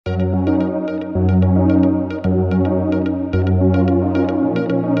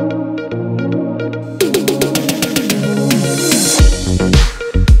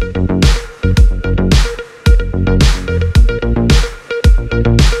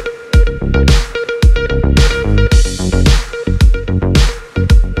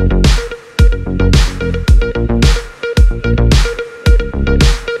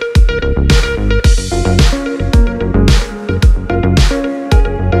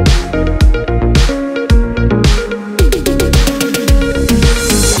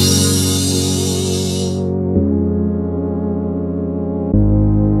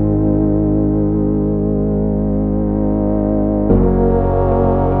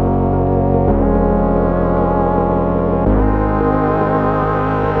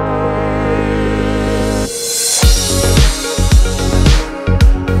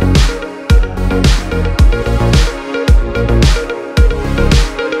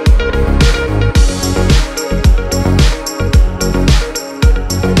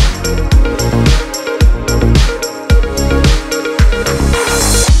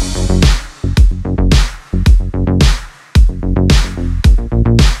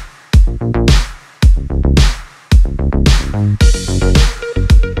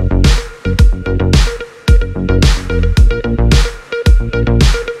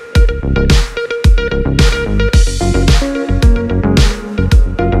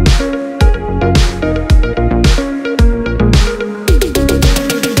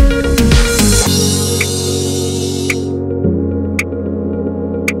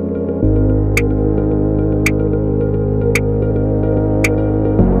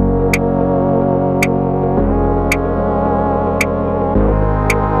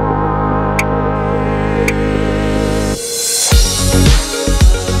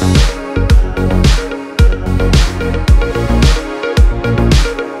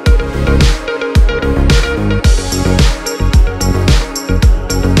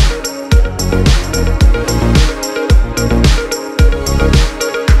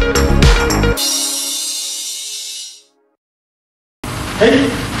kai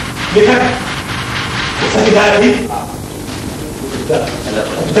me ka saki da rabi da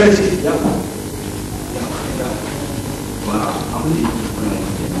da ce ya ba abin da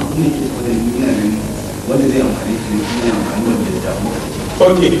wanda zai amfani da ne amfani da da mu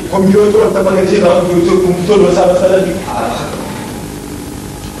ok computer ta bangare da computer da sabon salari a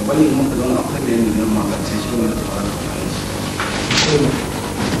wani mun ka zauna akwai da yin ma ka ce shi ne da fara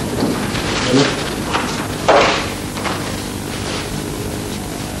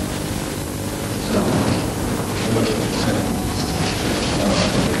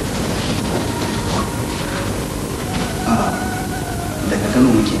daga Kano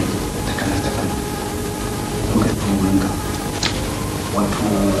muke ta kana ta Kano muka zo wurinka wato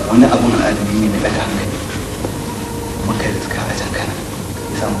wani abun al'adabi ne mai daga hankali muka riska a can kana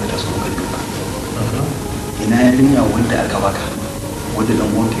ya muka taso muka duka ina yarinya wanda aka baka wanda dan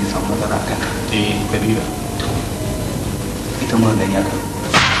uwanka ya samu matsala a kanka kabila to ita ma gani aka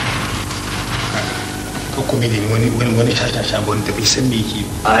ko kuma ne wani shashasha wani da bai san me yake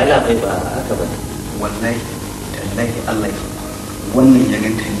a ina kai ba haka ba wallahi tallahi Allah ya wannan ya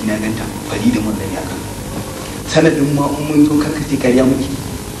ganta ni na ganta fari da mun gani aka sanadin ma mun zo karkace kariya muke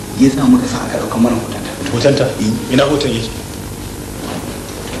ya sa muka sa aka dauka mana hotonta ina hoton yake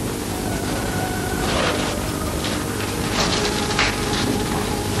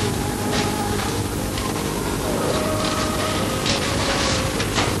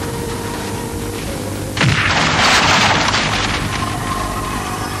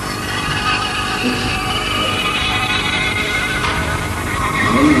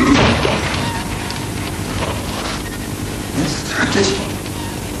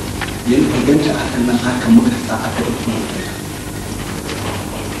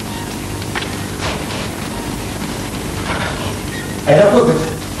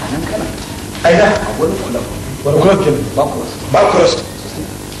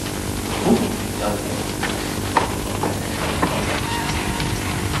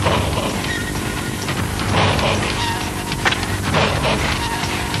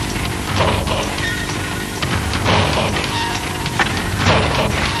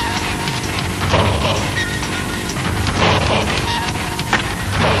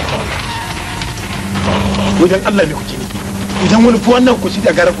wajen Allah ne kuke idan wani fuwan nan ku shi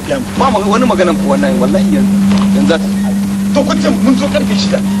da gara ku kyamu ba wani maganan fuwan nan wallahi yanzu za ta to kun ce mun zo karfe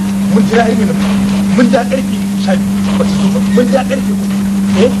 6 mun jira ai mun da karfe 12 ba su zo mun da karfe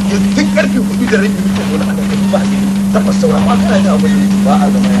 4 yanzu duk karfe 4 da rabi muke zo na ana kai ba ne tabbas saura ba kana da abu ba a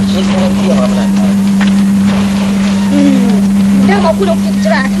zama ya sai sauran zuwa ba muna da ba ku da kuke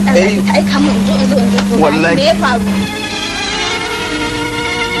jira a kan da aika mun zo wallahi me ya faru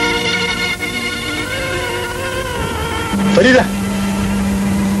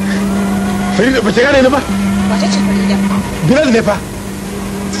Farida ba ta gane ni ba? Wace ce Farida? Bilal ne fa.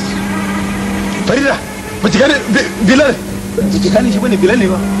 Farida ba ta gane Bilal? Ba ta gane shi bane Bilal ne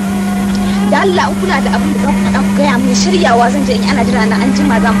ba. Da Allah in kuna da abin da za ku faɗa ku gaya min shiryawa zan je in ana jira na an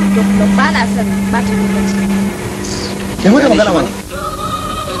jima za mu fito kuma ba na son ba ta lokaci. Kai mun magana wani.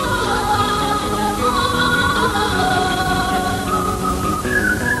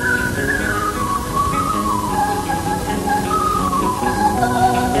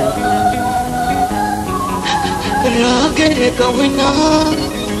 Raga kauna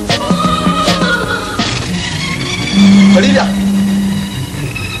Farida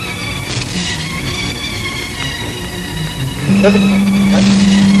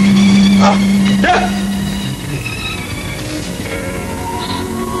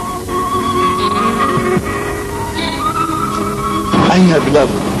anya Bilal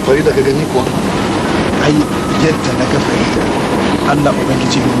Farida ka gani kuwa ai yadda na ga Farida Allah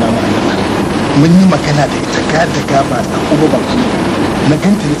ubangiji nuna ma Allah mun yi magana da ita ka da gaba da kuma ba na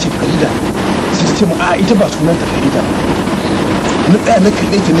ganta na ce Farida sai ta ce mu a ita ba sunan ta Farida na tsaya na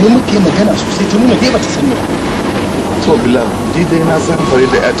kalle ta ne muke magana sosai ta nuna dai ba ta sani ba to Bilal ni dai na san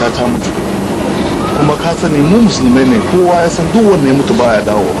Farida ƴata ta mutu kuma ka sani mu musulmai ne kowa ya san duk wanda ya mutu baya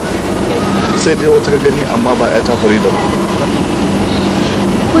dawo sai dai wata gani amma ba ƴata Farida ba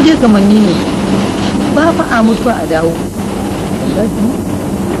ko dai kamanni ne ba fa a mutuwa a dawo zai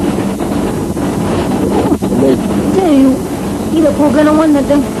yi ila ko ganin wannan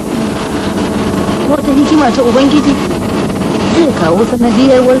dan wata hikima ta ubangiji zai kawo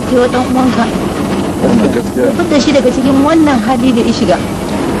sanadiyar warkewa dan uwanka ya da shi daga cikin wannan hali da ya shiga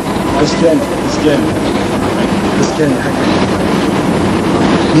gaskiya ne haka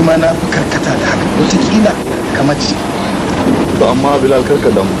ni ma na fi karkata da haka wataƙila kamar ce to amma Bilal karka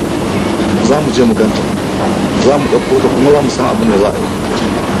damu za mu je mu ganta za mu ɗauko da kuma za mu san abin da za a yi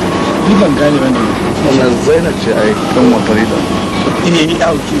ni ban gane wannan Zainab ce ai kan Farida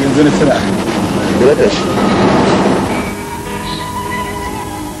auki yanzu na tana kula da shi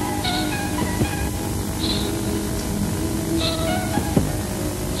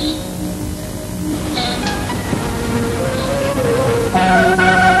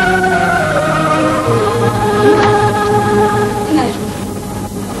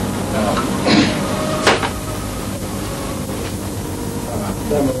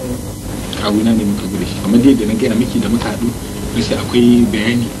kawuna ne muka gudu shi amma dai da na gaya miki da muka haɗu sai akwai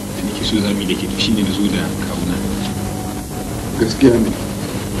bayani da nake so zamu yi da ke to shine na zo da kawuna. Gaskiya ne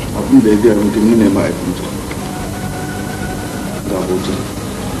abin da ya gaya mutum ne ma'aikinta ga hoton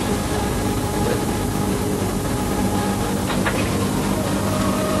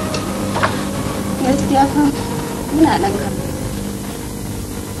gaskiya fa muna ɗan kan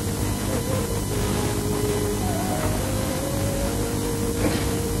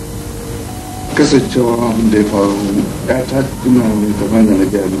kasancewa abin da ya faru ya ta tuna mai kamar da na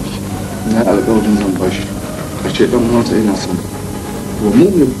gaya miki na alƙawarin zan bashi a ce dan uwansa ina son to mu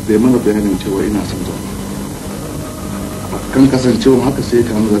bai mana bayanin cewa ina son ta kan kasancewa haka sai ya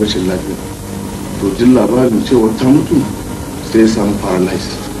kamu da rashin lafiya to jin labarin cewa ta mutu sai ya samu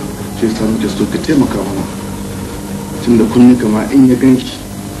paralysis sai ya samu so ka taimaka mana tun da kun yi kama in ya ganki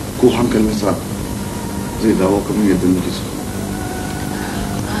ko hankalinsa zai dawo kamar yadda muke so.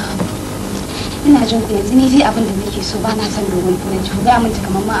 ina jin ku yanzu ni dai abin da nake so ba na son dogon turanci ku ga mun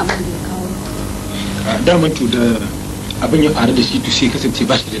kamar ma abin da ya kawo daman to da abin ya faru da shi to sai kasance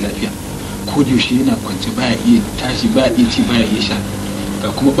ba shi da lafiya ko da yaushe yana kwance baya iya tashi baya iya ci baya iya sha ga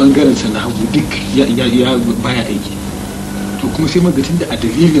kuma bangaren sa na hagu duk ya baya aiki to kuma sai magatin da a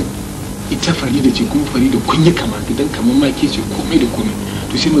dalilin ita Farida ce kuma Farida kun yi kama gidan kamar ma ke ce komai da komai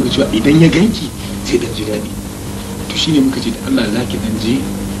to sai muka cewa idan ya ganki sai dan ji daɗi to shine muka ce da Allah za ki dan je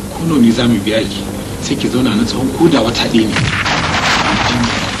ko ne za mu biya ki sai ki zauna na tsawon koda wata ɗaya ne.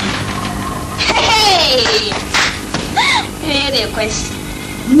 da kwashi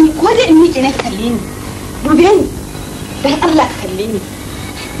ni ko da in miƙe na kalle ni dube ni dan Allah ka kalle ni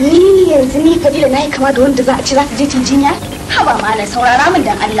ni yanzu ni Fadila nayi kama da wanda za a ci za ka je cin jinya haba malam saurara min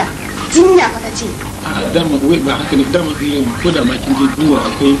dan Allah jinya fa kace a dama wai ba haka ne dama ko da ma kin je duwa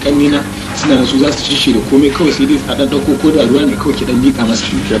akwai kannina suna da su za su shishe da komai kawai sai dai a dan dauko ko da ruwa ne kawai ki dan mika masa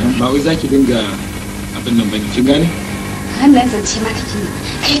ba wai zaki dinga abin nan bane kin gane wannan zance ma kake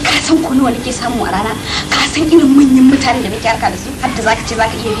kai ka san ko nawa nake samu a rana ka san irin manyan mutane da nake harka da su har da zaka ce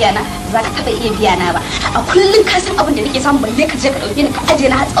zaka iya biya na zaka taba iya biya na ba a kullun ka san abin da nake samu balle ka je ka dauke ni ka aje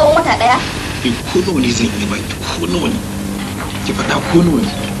na har tsawon wata daya ko nawa ne zan yi baki ko nawa ne ki faɗa ko nawa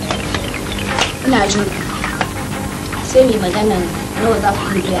ne ina jin sai mai magana nawa za ku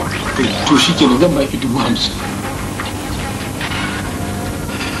biya to shikenan zan baki 50,000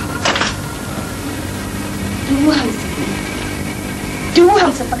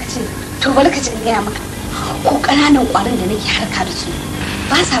 50,000 fa kace to bari ka ci gaya maka ko ƙananan ƙwarin da nake harka da su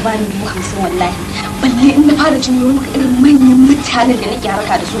ba sa ba ni 50,000 wallahi balle in na fara jin maka irin manyan mutanen da nake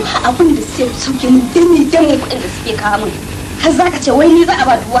harka da su abin da suke sauke min dame kuɗin da suke kawo min har za ka ce wai ni za a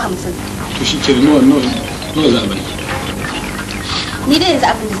ba 50,000 to shi ke nawa za a bari ni dai yanzu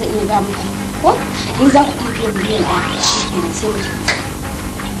abin da zan iya ba muku ko in za ku iya biyan miliyan ɗaya shi ke sai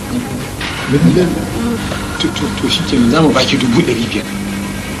mu to shi ke za mu baki 500,000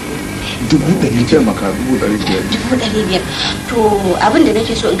 100,000 taimaka 500,000 to abin da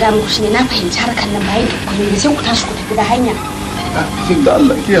nake so in ga muku shine na fahimci harkar nan bayan da kuma sai ku tashi ku tafi da hanya kin da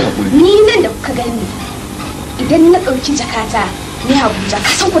Allah ke hakuri ni nan da kuka gani idan na ɗauki jakata ni Abuja ka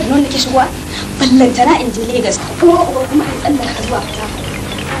san ku da nan nake shigowa ballantana in je Lagos kuma in tsallaka zuwa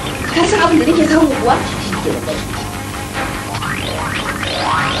ka san abin da nake samu kuwa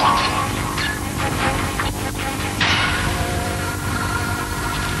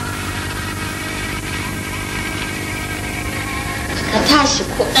ka tashi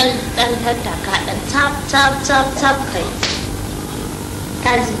ko dan tattaka dan tap kai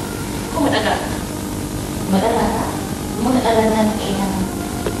kaji kuma daga nan kenan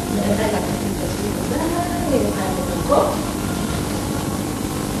daga ko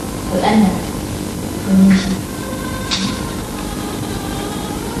wannan kun shi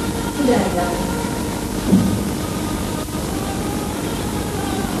da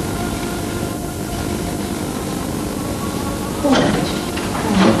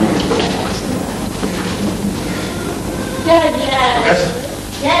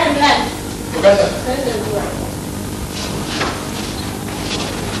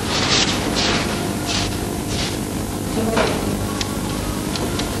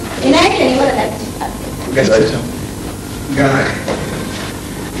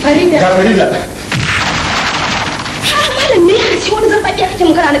Farida. Ha malam ne ya ce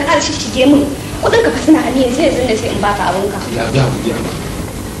sa na ƙara shishige min kuɗin ka fa suna hannu yanzu yanzu ne sai in baka abinka. Ya ku ya ba.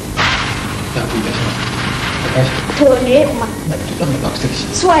 Ya ku da shi. To me kuma? Na ki dan ba ku sai shi.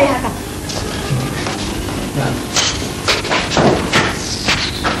 Su waye haka? Ya.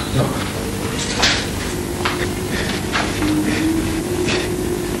 Ya.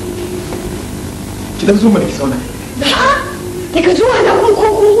 Ki dan zo mana ki zauna. Daga zuwa na ko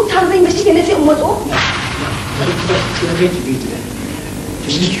hutar zai mashi ne sai in matso?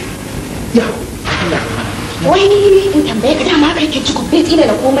 Ya. Wai in tambaye ka dama kai ke ci kubbe tsine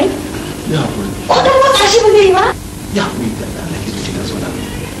da komai? Ya. Ko dan wata shi ba zai yi ba? Ya ku da Allah ki zo ki zauna.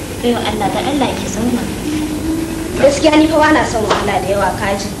 Ayo Allah da Allah ke zauna. Gaskiya ni fa ba na son wahala da yawa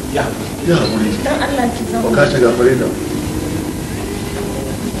kaji. Ya. Ya wuri. Dan Allah ki zauna. Ko ka shiga Farida?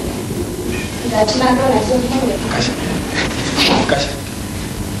 Ga ci na zauna sai kuma Kasha. Kasha.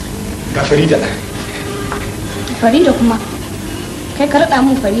 Ga Farida. Farida kuma. Kai ka raɗa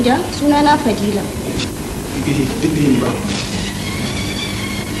mun Farida, suna na Fadila. Duk ba.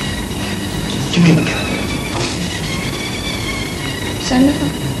 Ki mai magana. Sannu fa.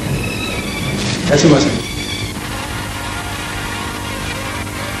 Ta ce masa.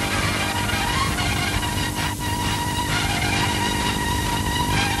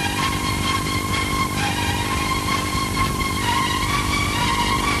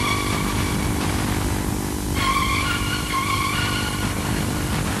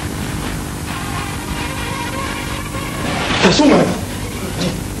 Taso mana,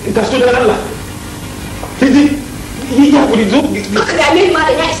 taso da Allah. Sai yi ya kuri zo. Kaka dame ni ma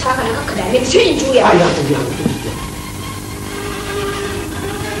da ya isa haka nan kaka dame ni sai in juya. Ya tafi ya tafi.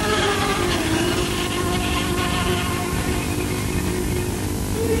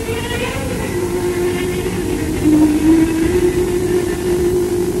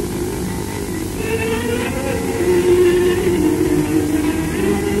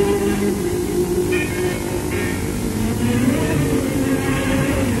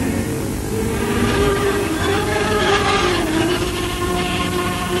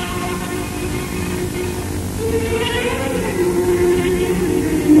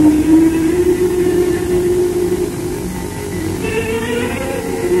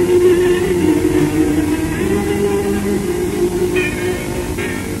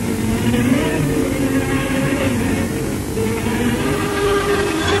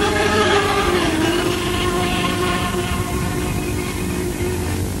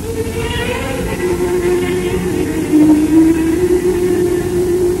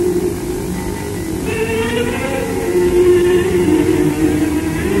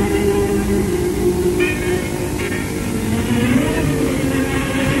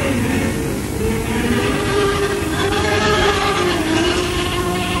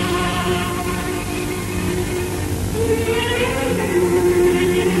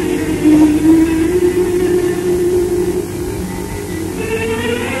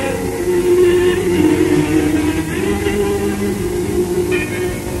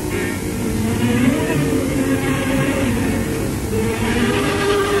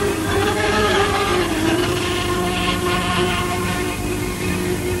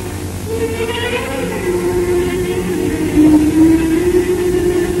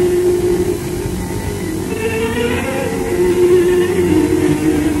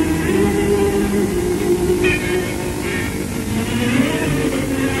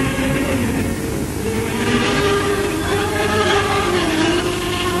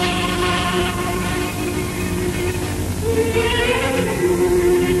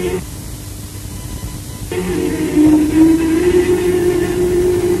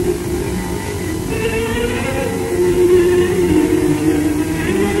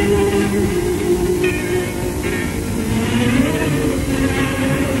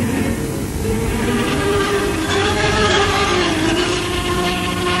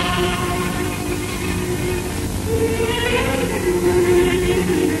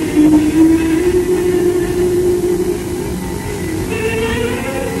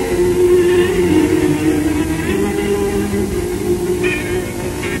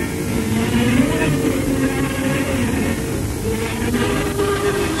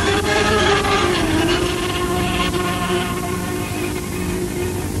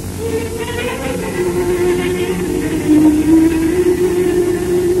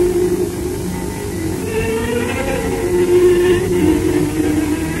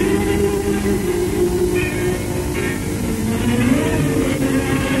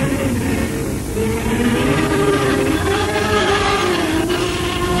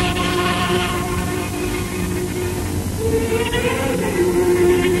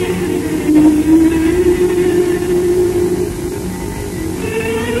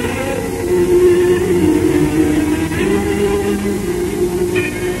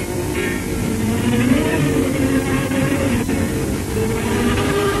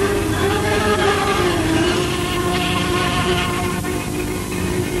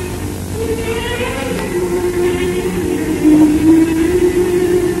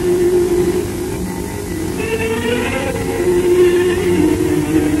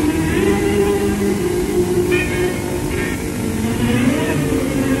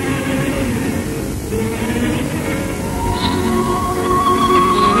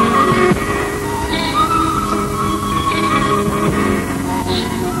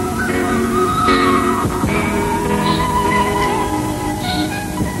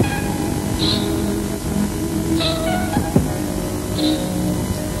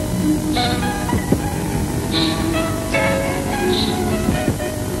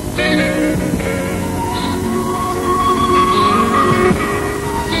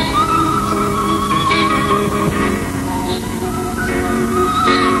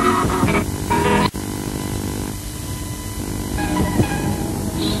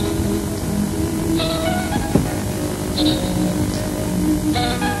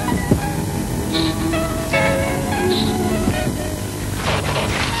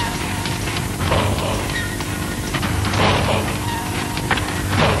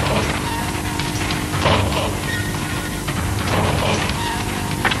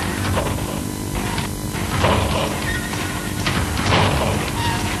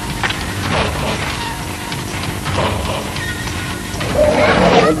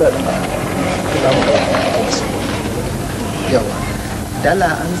 yawa dala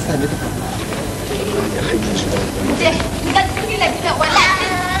an sami da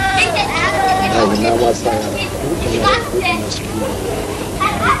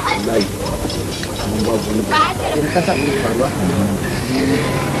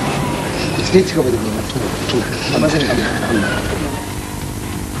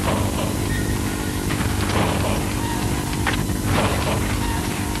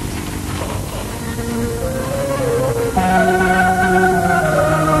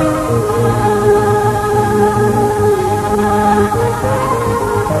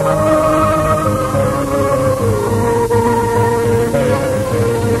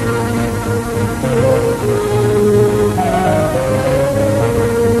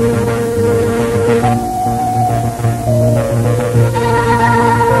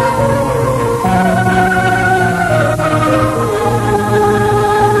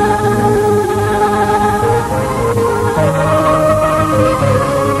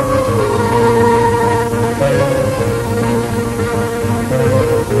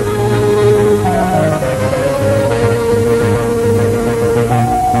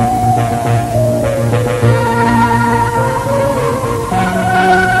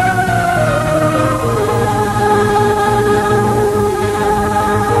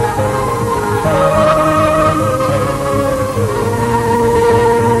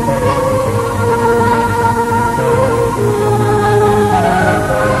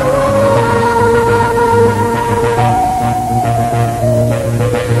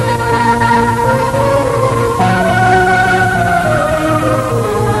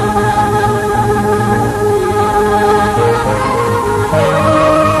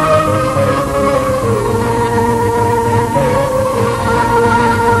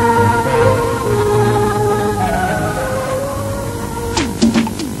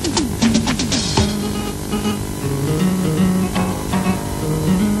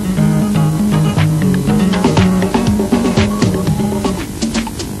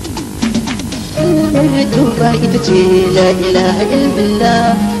tuba ita ce la ilaha illallah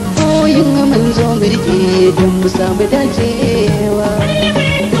koyin manzo mulki don mu samu dacewa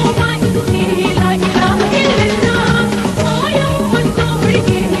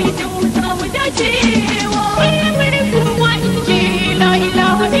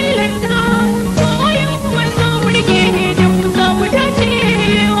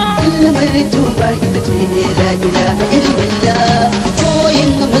tuba ita ce la ilaha illallah koyin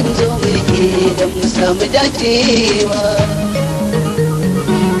manzo mulki don mu samu dacewa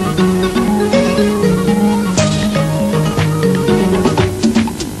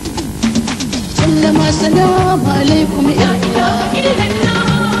sallama salamu alaikum ya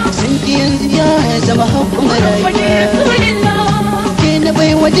sun ki yanzu ya zama hakkin rayuwa ke na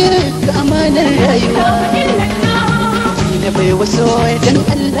bai waje ga amanar rayuwa na bai waso dan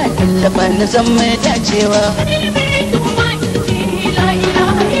Allah tallafa na zama dacewa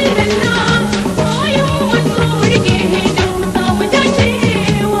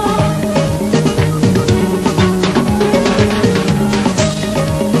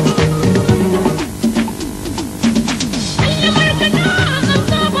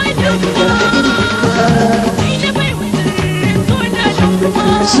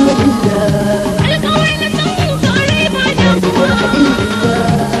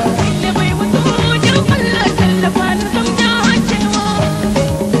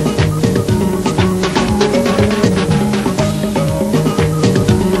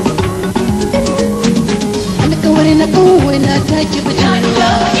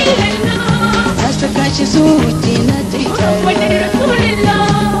zuci na taitara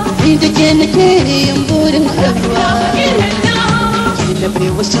ni da ke na ke yin burin haɗuwa ki na bai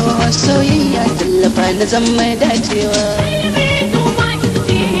wasu soyayya tallafa na zama dacewa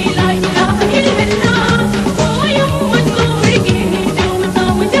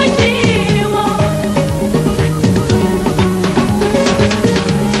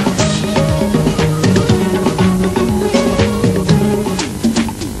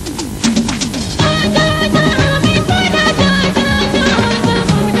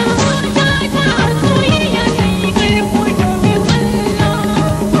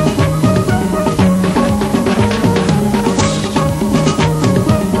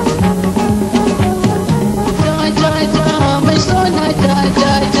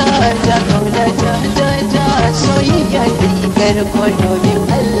farko domin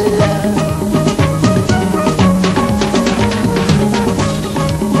Allah.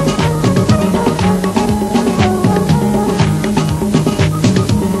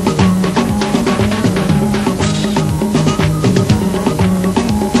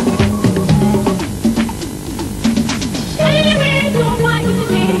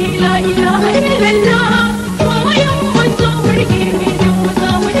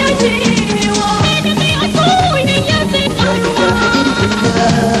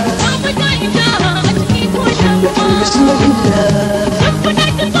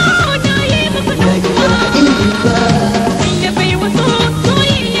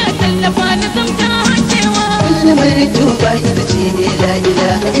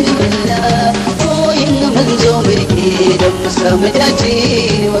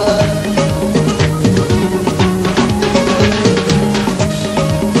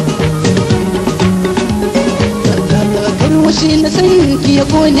 Karwashi na sanki ya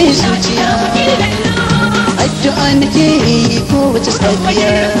kone zuciya, addu'a nake yi kowace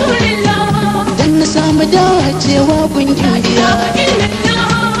safiya, don na samu dacewa kungin biya.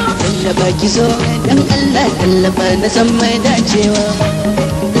 Tallaba ki zo don Allah tallafa na san mai dacewa.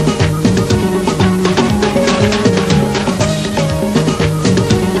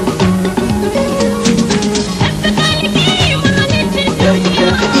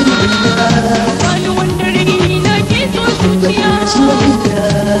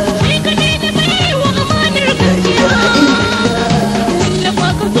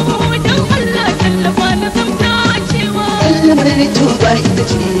 Tuba ita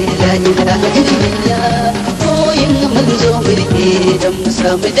ce la ilaha illallah, koyin manzo birke don mu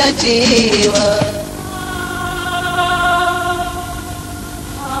samu dacewa.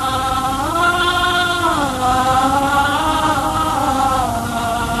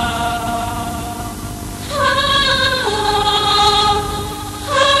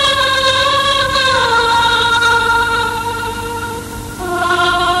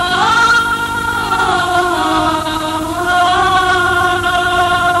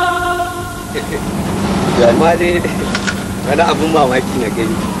 amma dai wani abin mamaki na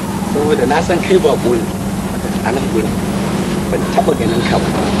gani saboda na san kai bako ne a nan gurin ban taba ganin ka ba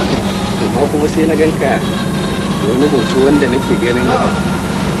amma kuma sai na ganka da wani hoto wanda nake ganin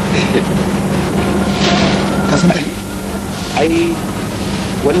ka san ai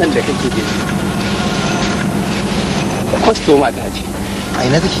wannan da kake gani kwastoma ta ce a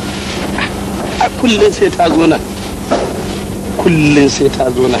ina take a kullum sai ta zo nan kullum sai ta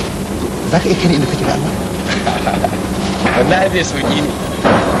zo nan za ka iya kare inda take da Allah wallahi zai sauki ne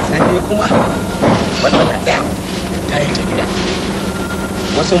sai dai kuma wannan na ɗaya ta yi tafiya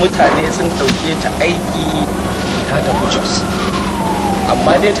wasu mutane sun ɗauke ta aiki ta tafi Jos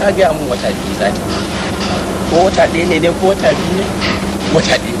amma dai ta gaya mun wata biyu za ta ko wata ɗaya ne dai ko wata biyu ne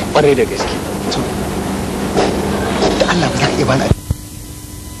wata ɗaya ne ƙwarai da gaske da Allah ba za ka iya bani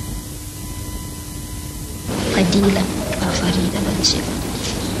Fadila ba Farida bace ba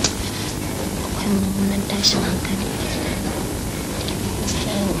akwai mummunan tashin hankali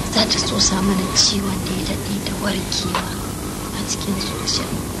za ta so samu da ciwon da ya daɗe da warkewa a cikin zuciya.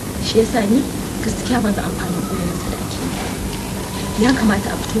 Shi yasa ni gaskiya ban ga amfanin koyon sadaki. Ya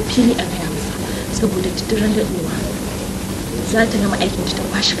kamata a fito fili a gaya masa saboda tuturan daɗewa za ta gama aikin ta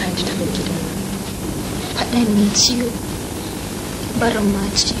kwashi kayan ta bar gidan. Faɗan ne ciwo barin ma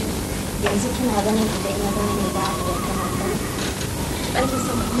ciwo. Yanzu kina ganin idan ya zama ne ba a da kamar Ɗan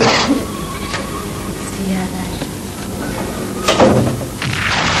sama sai ya gane.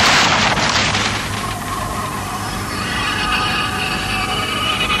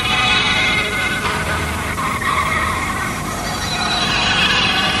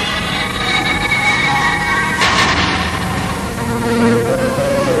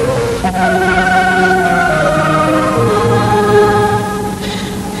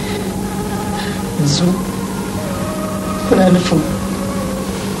 yanzu kuna nufin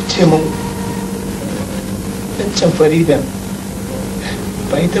ce mun wancan Farida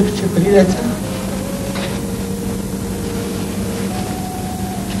ba ita ce Farida ta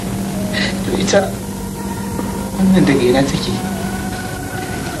to ita wannan daga ina take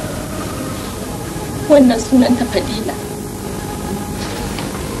Wannan sunan ta Fadila.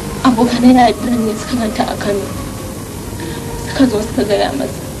 Abokanai na ne suka ganta a Kano. Suka zo suka gaya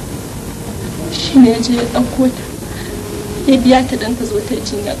masa. Shi ne je ya ɗauko ta. Ya biya ta don ta zo ta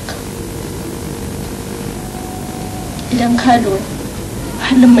jinyarka. Idan ka lura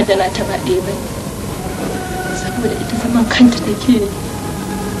halin madana ta ba ɗaya ba. Saboda ita zaman kanta take yi.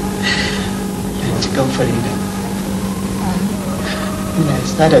 yanzu kan Farida ina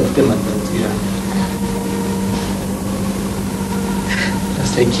sada da manzon tsira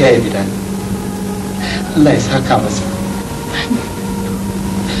sai kiyaye bidan Allah ya saka masa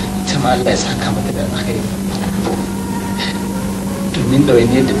ita ma Allah ya saka mata da alkhairi domin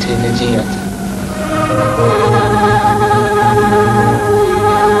ɗawainiyar da ta yi na jinya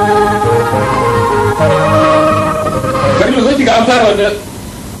bari mu zo ki ga an fara wannan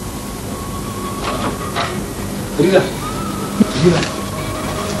Rida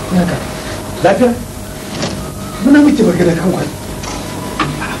Naka lafiya muna miki barka da kanku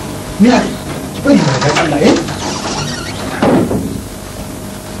me haka ki bari da Allah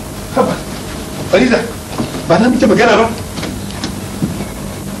haba Rida ba na miki magana ba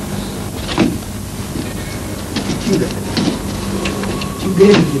kin ga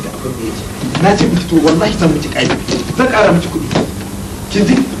yadda da abin da yake na ce miki to wallahi zan miki kai zan ƙara miki kuɗi kin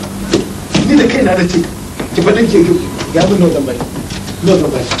ji ni da kaina da ce ki faɗin ke ya bi nozan bai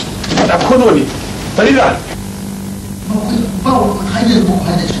faɗa ko nawa ne farida ba hanyar ba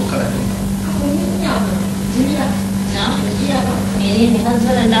hanyar shokara ne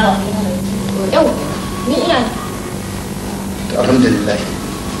to alhamdulillah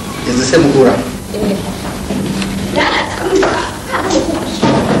yanzu sai mu dora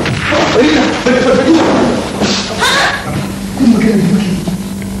farida kun magana da muke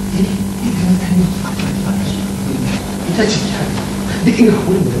ita ce ki haka duk irin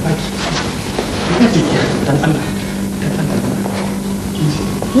haƙurin da baki ita ce ki haka dan Allah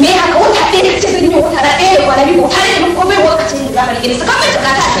me haka wata ɗaya da ce zan yi wata na ɗaya da kwana biyu wata da mun komai lokacin da zamani gini saka mai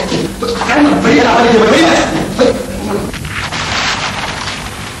jaka ta take kana bayyana ba da bayyana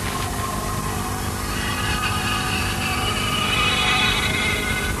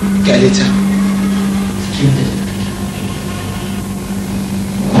galita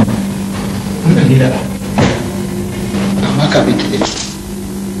amma kafin ta dai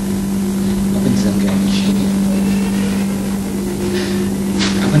abin da zan gaya miki shi ne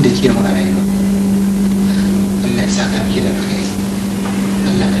abin da ke mun a rayuwa Allah ya saka miki da alkhairi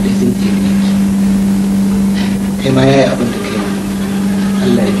Allah kadai zai iya biya ki kai ma yayi abin da kai ma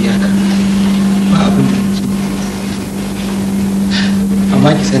Allah ya biya ka ba abin da kike amma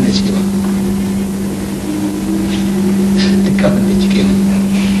ki san da cewa duk abin da kike mun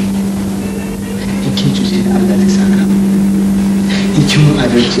in kin cuce da Allah zai saka in kin mun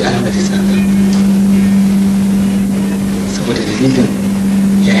adalci Allah zai saka saboda dalilin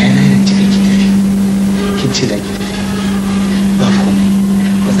yayana yana cika ki tafi kin ce da ki tafi ba komai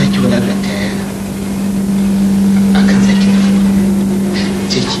ba za ki wadata yayana akan za ki tafi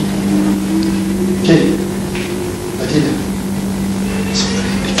ce ki ke Adina saboda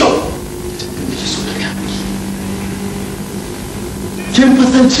da kyau da ke so da gaya miki kin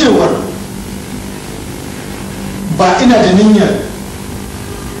fasan cewar ba ina da niyyar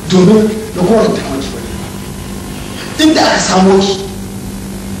domin da kowane taimaki ba inda aka samo ki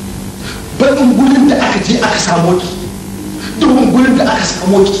baɗin gurin da aka je aka samo ki domin gurin da aka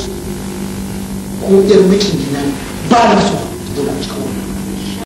samo ki ko irin makin nan ba na so ta zauna cikin wani